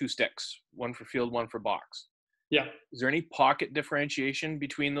 2 sticks, one for field, one for box. Yeah. Is there any pocket differentiation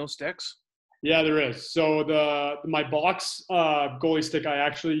between those sticks? Yeah, there is. So my box goalie stick, I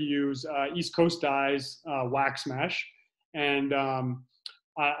actually use East Coast Dyes wax mesh, and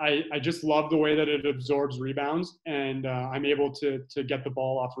I just love the way that it absorbs rebounds, and I'm able to get the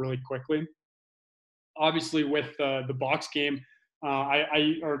ball off really quickly. Obviously, with the box game,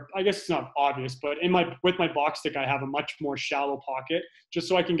 I guess it's not obvious, but with my box stick, I have a much more shallow pocket, just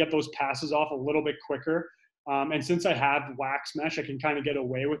so I can get those passes off a little bit quicker. And since I have wax mesh, I can kind of get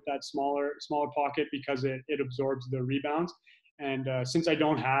away with that smaller pocket because it absorbs the rebounds. And since I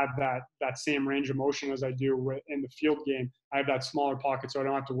don't have that same range of motion as I do in the field game, I have that smaller pocket, so I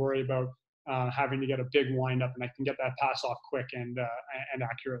don't have to worry about having to get a big wind up, and I can get that pass off quick and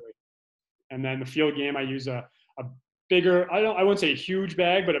accurately. And then the field game, I use a bigger, I wouldn't say a huge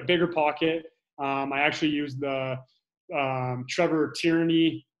bag, but a bigger pocket. I actually use the Trevor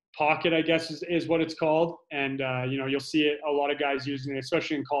Tierney pocket, I guess is what it's called. And you'll see it, a lot of guys using it,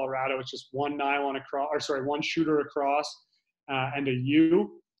 especially in Colorado. It's just one shooter across, and a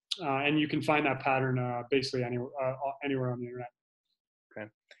U. And you can find that pattern basically anywhere on the internet. Okay.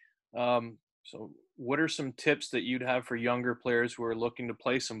 So what are some tips that you'd have for younger players who are looking to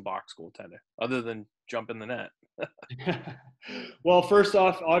play some box goaltending other than jump in the net? Well, first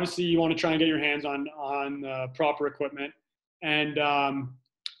off, obviously you want to try and get your hands on proper equipment, and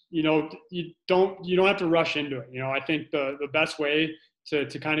you don't have to rush into it. I think the best way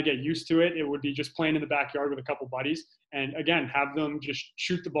to kind of get used to it would be just playing in the backyard with a couple buddies, and again, have them just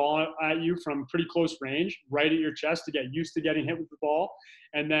shoot the ball at you from pretty close range, right at your chest, to get used to getting hit with the ball,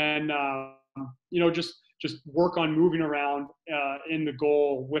 and then just work on moving around in the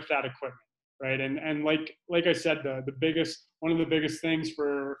goal with that equipment. Right. And like I said, one of the biggest things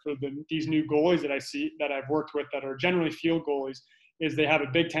for these new goalies that I've worked with that are generally field goalies is they have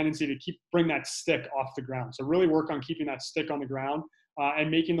a big tendency to bring that stick off the ground. So really work on keeping that stick on the ground and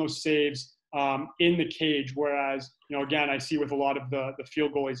making those saves in the cage. Whereas, again, I see with a lot of the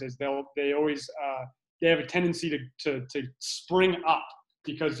field goalies is they always have a tendency to spring up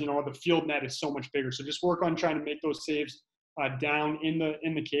because, the field net is so much bigger. So just work on trying to make those saves down in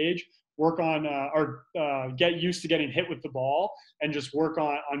the cage. Work on get used to getting hit with the ball, and just work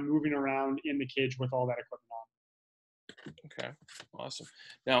on moving around in the cage with all that equipment on. Okay, awesome.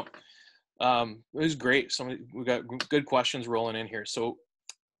 Now, it was great. We got good questions rolling in here. So,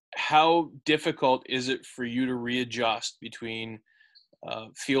 how difficult is it for you to readjust between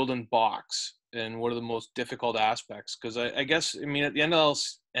field and box, and what are the most difficult aspects? Because I guess at the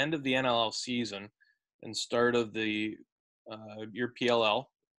end of the NLL season and start of your PLL.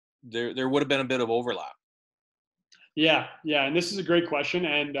 There would have been a bit of overlap. Yeah, and this is a great question,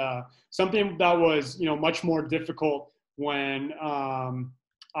 and something that was much more difficult when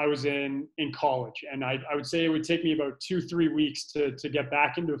I was in college, and I would say it would take me about 2-3 weeks to get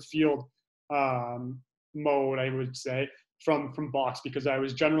back into a field mode. I would say from box, because I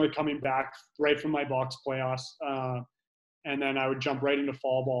was generally coming back right from my box playoffs, and then I would jump right into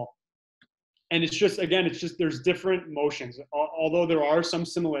fall ball. And it's just there's different motions. Although there are some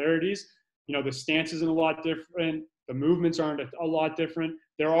similarities, the stance isn't a lot different. The movements aren't a lot different.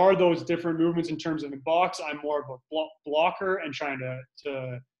 There are those different movements in terms of the box. I'm more of a blocker and trying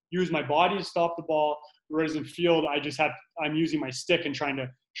to use my body to stop the ball. Whereas in field, I'm using my stick and trying to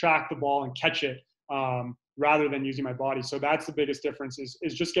track the ball and catch it rather than using my body. So that's the biggest difference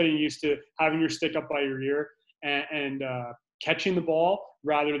is just getting used to having your stick up by your ear and catching the ball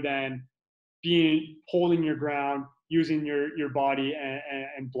rather than holding your ground, using your body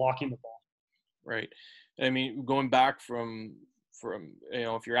and blocking the ball. Right. Going back from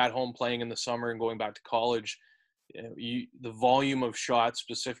if you're at home playing in the summer and going back to college, the volume of shots,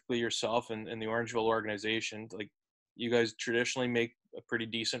 specifically yourself and the Orangeville organization, like you guys traditionally make a pretty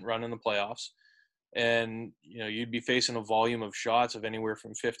decent run in the playoffs, and you'd be facing a volume of shots of anywhere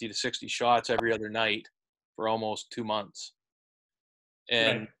from 50 to 60 shots every other night for almost 2 months.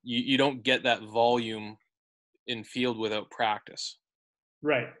 And right. you don't get that volume in field without practice.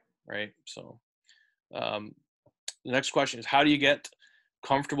 Right. So the next question is, how do you get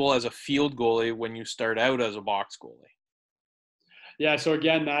comfortable as a field goalie when you start out as a box goalie? Yeah. So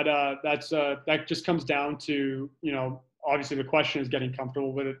again, that just comes down to, obviously the question is getting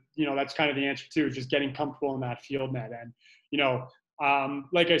comfortable with it. That's kind of the answer too, just getting comfortable in that field net. And,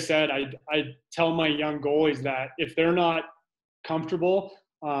 like I said, I tell my young goalies that if they're not comfortable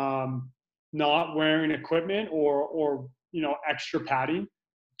not wearing equipment or extra padding,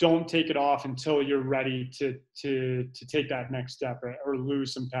 don't take it off until you're ready to take that next step or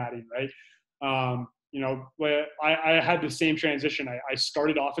lose some padding, right? I had the same transition. I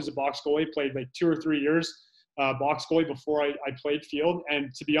started off as a box goalie, played like 2 or 3 years box goalie before I played field.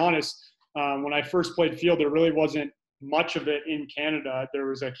 And to be honest, when I first played field, there really wasn't much of it in Canada. There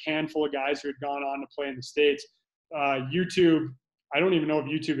was a handful of guys who had gone on to play in the States. YouTube, I don't even know if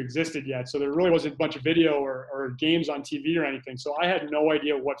YouTube existed yet. So there really wasn't a bunch of video or games on TV or anything. So I had no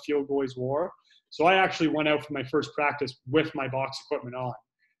idea what field goalies wore. So I actually went out for my first practice with my box equipment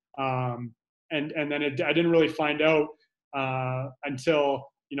on. And then I didn't really find out until,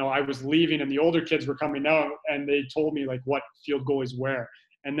 I was leaving and the older kids were coming out and they told me like what field goalies wear.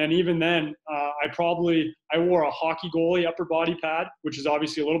 And then even then, I wore a hockey goalie upper body pad, which is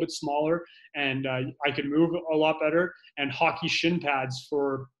obviously a little bit smaller, and I could move a lot better, and hockey shin pads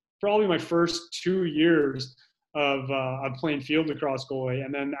for probably my first 2 years of playing field lacrosse goalie.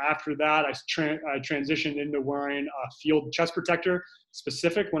 And then after that, I transitioned into wearing a field chest protector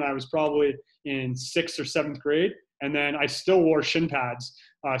specific when I was probably in 6th or 7th grade. And then I still wore shin pads,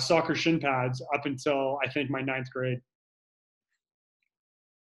 soccer shin pads, up until I think my 9th grade.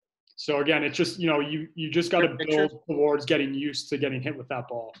 So again, it's just, you just got to build towards getting used to getting hit with that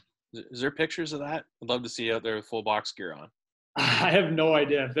ball. Is there pictures of that? I'd love to see you out there with full box gear on. I have no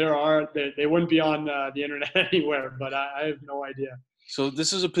idea. If there are, they wouldn't be on the internet anywhere, but I have no idea. So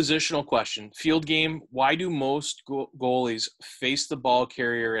this is a positional question. Field game, why do most goalies face the ball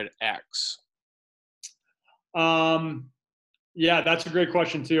carrier at X? Yeah, that's a great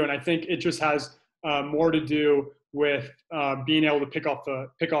question too. And I think it just has more to do with being able to pick off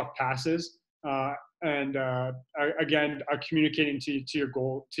passes. And again, communicating to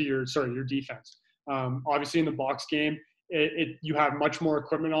your defense. Obviously in the box game, you have much more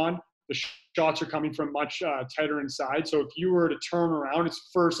equipment on. The shots are coming from much tighter inside. So if you were to turn around, it's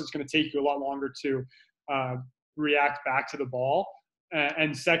going to take you a lot longer to react back to the ball.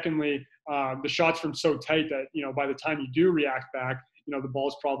 And secondly, the shots from so tight that, by the time you do react back, the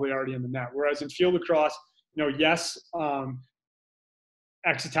ball's probably already in the net. Whereas in field lacrosse, yes,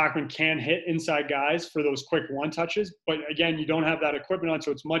 ex-attackmen can hit inside guys for those quick one touches. But again, you don't have that equipment on,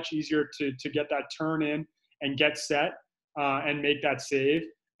 so it's much easier to get that turn in and get set and make that save.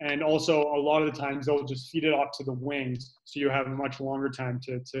 And also, a lot of the times, they'll just feed it off to the wings, so you have a much longer time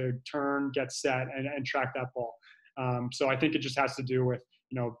to turn, get set, and track that ball. So I think it just has to do with,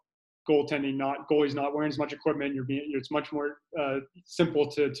 goaltending, goalies not wearing as much equipment. It's much more simple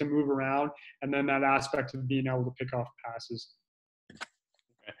to move around, and then that aspect of being able to pick off passes.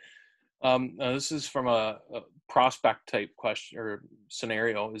 Okay. This is from a prospect type question or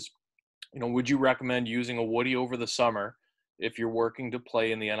scenario. Is, would you recommend using a woody over the summer if you're working to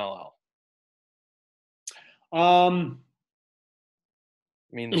play in the NLL? I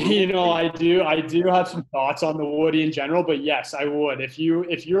do have some thoughts on the woody in general, but yes, I would. If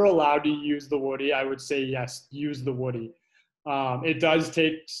you're allowed to use the woody, I would say yes, use the woody. It does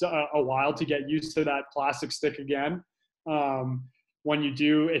take a while to get used to that plastic stick again.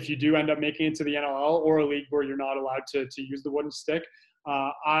 If you do end up making it to the NLL or a league where you're not allowed to use the wooden stick,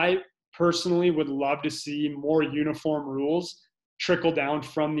 I personally would love to see more uniform rules trickle down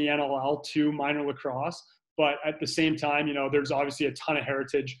from the NLL to minor lacrosse. But at the same time, there's obviously a ton of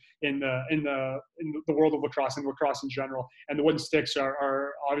heritage in the world of lacrosse and lacrosse in general. And the wooden sticks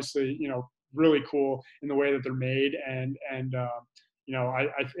are obviously, really cool in the way that they're made, and a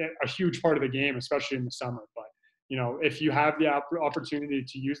huge part of the game, especially in the summer. But if you have the opportunity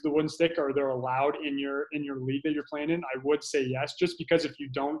to use the wooden stick, or they're allowed in your league that you're playing in, I would say yes. Just because if you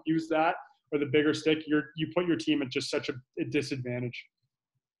don't use that or the bigger stick, you put your team at just such a disadvantage.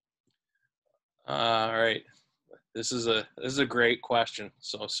 All right, this is a great question.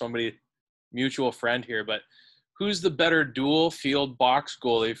 So somebody, mutual friend here, but who's the better dual field box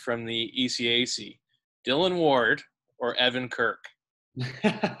goalie from the ECAC, Dillon Ward or Evan Kirk?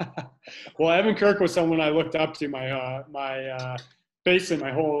 Well, Evan Kirk was someone I looked up to basically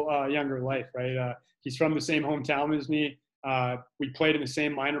my whole younger life. Right, he's from the same hometown as me. We played in the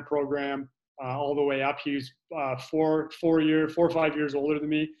same minor program all the way up. He's 4 or 5 years older than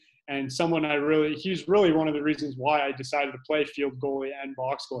me. And someone he's really one of the reasons why I decided to play field goalie and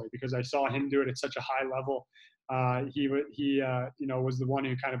box goalie, because I saw him do it at such a high level. He was the one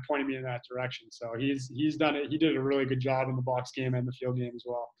who kind of pointed me in that direction. So he's done it. He did a really good job in the box game and the field game as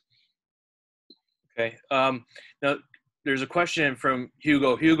well. Okay. Now there's a question from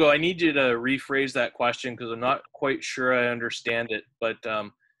Hugo. Hugo, I need you to rephrase that question because I'm not quite sure I understand it. But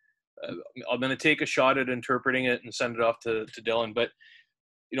I'm going to take a shot at interpreting it and send it off to Dillon. But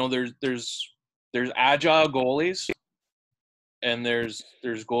there's agile goalies, and there's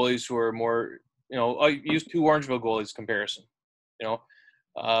goalies who are more, I use 2 Orangeville goalies comparison.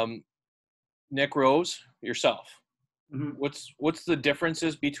 Nick Rose, yourself. Mm-hmm. What's the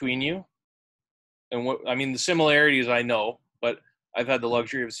differences between you? And the similarities I know, but I've had the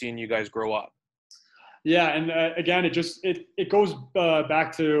luxury of seeing you guys grow up. Yeah, and again, it goes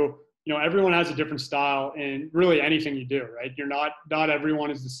back to, everyone has a different style in really anything you do, right? Not everyone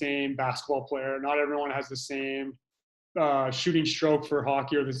is the same basketball player. Not everyone has the same shooting stroke for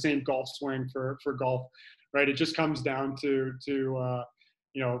hockey or the same golf swing for golf, right? It just comes down to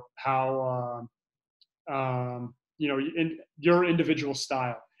how your individual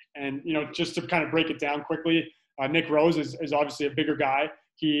style. And just to kind of break it down quickly, Nick Rose is obviously a bigger guy.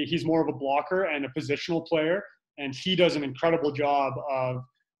 He's more of a blocker and a positional player, and he does an incredible job of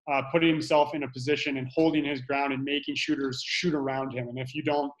putting himself in a position and holding his ground and making shooters shoot around him. And if you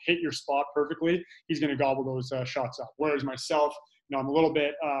don't hit your spot perfectly, he's going to gobble those shots up. Whereas myself, I'm a little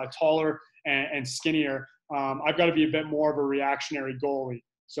bit taller and skinnier. I've got to be a bit more of a reactionary goalie.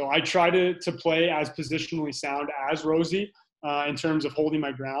 So I try to play as positionally sound as Rosie in terms of holding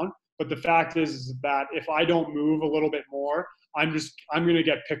my ground. But the fact is that if I don't move a little bit more, I'm going to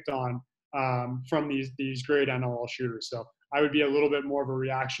get picked on from these great NLL shooters. So I would be a little bit more of a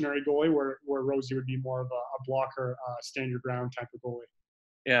reactionary goalie, where Rosie would be more of a blocker, stand your ground type of goalie.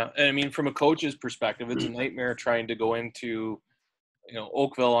 Yeah, and I mean, from a coach's perspective, it's a nightmare trying to go into,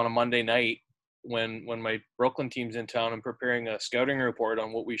 Oakville on a Monday night when my Brooklyn team's in town and preparing a scouting report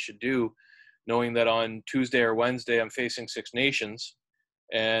on what we should do, knowing that on Tuesday or Wednesday I'm facing Six Nations,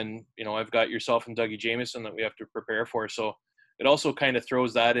 and I've got yourself and Dougie Jamieson that we have to prepare for. So it also kind of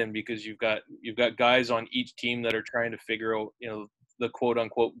throws that in, because you've got guys on each team that are trying to figure out the quote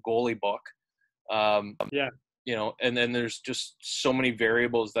unquote goalie book. Yeah. And then there's just so many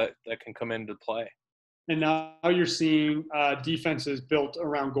variables that can come into play. And now you're seeing defenses built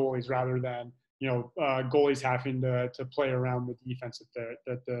around goalies rather than goalies having to play around the defense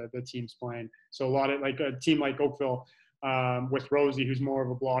that the team's playing. So a lot of, like, a team like Oakville with Rosie, who's more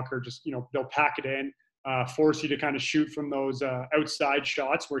of a blocker, just they'll pack it in, force you to kind of shoot from those outside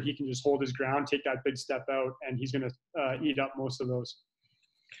shots where he can just hold his ground, take that big step out, and he's going to eat up most of those.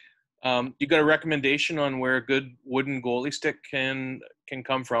 You got a recommendation on where a good wooden goalie stick can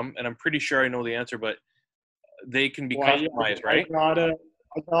come from? And I'm pretty sure I know the answer, but they can be customized, right?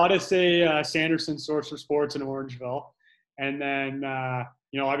 I gotta say Sanderson Sorcerer Sports in Orangeville, and then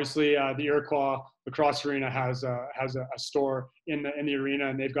obviously the Iroquois Lacrosse Arena has a store in the arena,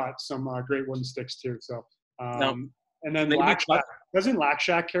 and they've got some great wooden sticks too. So and then doesn't Lac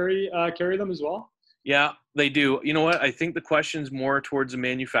Shack carry them as well? Yeah, they do. You know what? I think the question's more towards the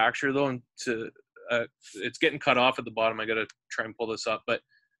manufacturer, though, and it's getting cut off at the bottom. I got to try and pull this up, but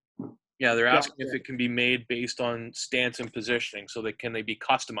yeah, they're asking if it can be made based on stance and positioning. So can they be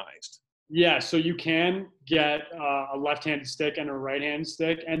customized? Yeah, so you can get a left-handed stick and a right-handed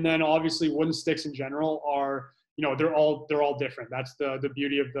stick, and then obviously wooden sticks in general are they're all different. That's the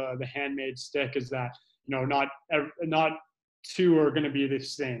beauty of the handmade stick, is that not two are going to be the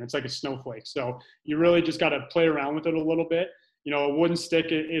same. It's like a snowflake. So you really just got to play around with it a little bit. A wooden stick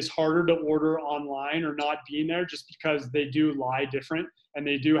is harder to order online or not being there, just because they do lie different and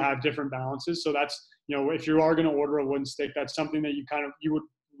they do have different balances. So that's, if you are going to order a wooden stick, that's something that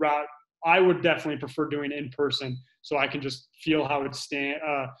I would definitely prefer doing in person, so I can just feel how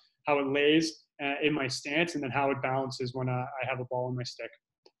it lays in my stance, and then how it balances when I have a ball in my stick.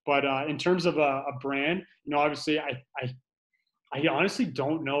 But in terms of a brand, obviously I honestly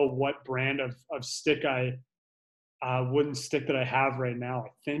don't know what brand of stick wooden stick that I have right now.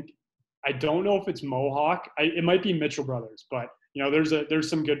 I don't know if it's Mohawk. It might be Mitchell Brothers, but there's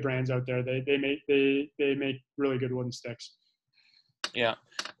some good brands out there. They make really good wooden sticks. Yeah.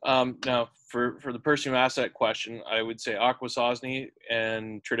 Now for the person who asked that question, I would say Akwesasne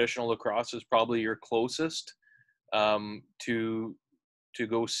and traditional lacrosse is probably your closest to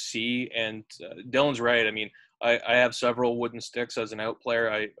go see. And Dylan's right. I mean, I have several wooden sticks as an out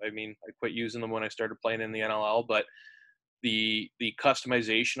player. I quit using them when I started playing in the NLL, but the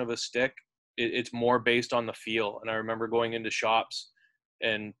customization of a stick, it's more based on the feel. And I remember going into shops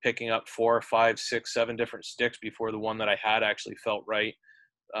and picking up 4, 5, 6, 7 different sticks before the one that I had actually felt right.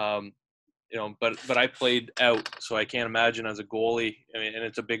 But I played out, so I can't imagine as a goalie. I mean, and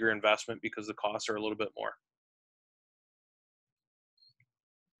it's a bigger investment because the costs are a little bit more.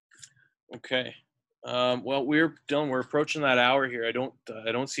 Okay. Well, we're approaching that hour here. I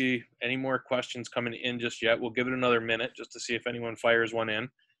don't see any more questions coming in just yet. We'll give it another minute just to see if anyone fires one in.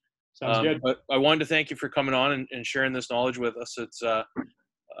 Sounds good. But I wanted to thank you for coming on and sharing this knowledge with us. It's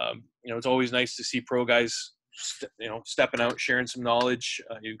it's always nice to see pro guys stepping out, sharing some knowledge.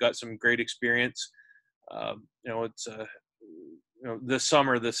 You've got some great experience. It's this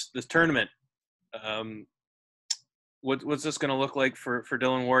summer, this tournament. What's this going to look like for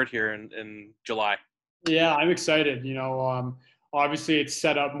Dillon Ward here in July? Yeah, I'm excited. Obviously it's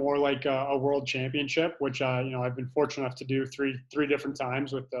set up more like a world championship, which I've been fortunate enough to do three different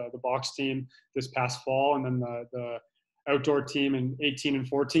times with the box team this past fall, and then the outdoor team in 18 and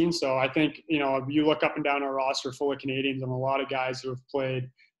 14. So I think you look up and down our roster full of Canadians and a lot of guys who have played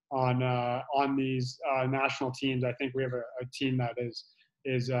on these national teams. I think we have a team that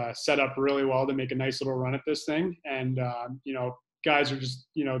is set up really well to make a nice little run at this thing. And guys are just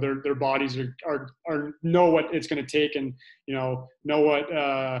their bodies are know what it's going to take, and know what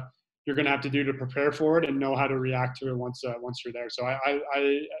you're going to have to do to prepare for it, and know how to react to it once you're there. So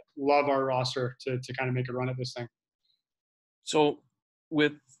I love our roster to kind of make a run at this thing. So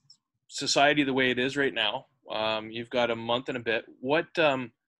with society the way it is right now, you've got a month and a bit. What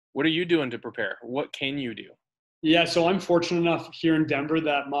are you doing to prepare? What can you do? Yeah, so I'm fortunate enough here in Denver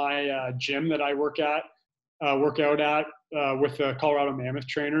that my gym that I work at work out at with the Colorado Mammoth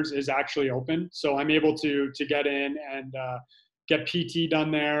trainers is actually open. So I'm able to get in and get PT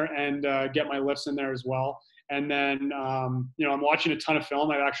done there and get my lifts in there as well. And then, you know, I'm watching a ton of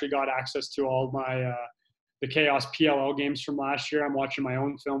film. I've actually got access to all of my the Chaos PLL games from last year. I'm watching my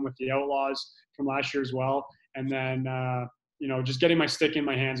own film with the Outlaws from last year as well. And then, you know, just getting my stick in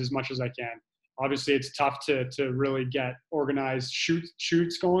my hands as much as I can. Obviously, it's tough to really get organized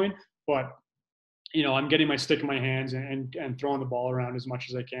shoots going, but you know, I'm getting my stick in my hands and throwing the ball around as much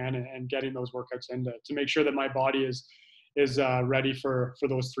as I can and getting those workouts in to make sure that my body is ready for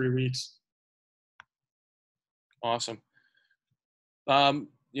those 3 weeks. Awesome.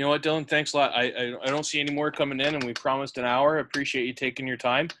 You know what, Dillon, thanks a lot. I don't see any more coming in, and we promised an hour. Appreciate you taking your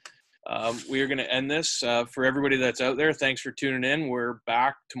time. We are going to end this. For everybody that's out there, thanks for tuning in. We're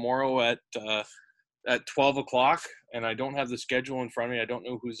back tomorrow at 12 o'clock, and I don't have the schedule in front of me. I don't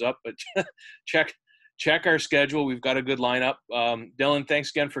know who's up, but check our schedule. We've got a good lineup. Dillon,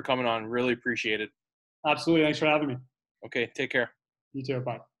 thanks again for coming on. Really appreciate it. Absolutely. Thanks for having me. Okay, take care. You too.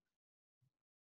 Bye.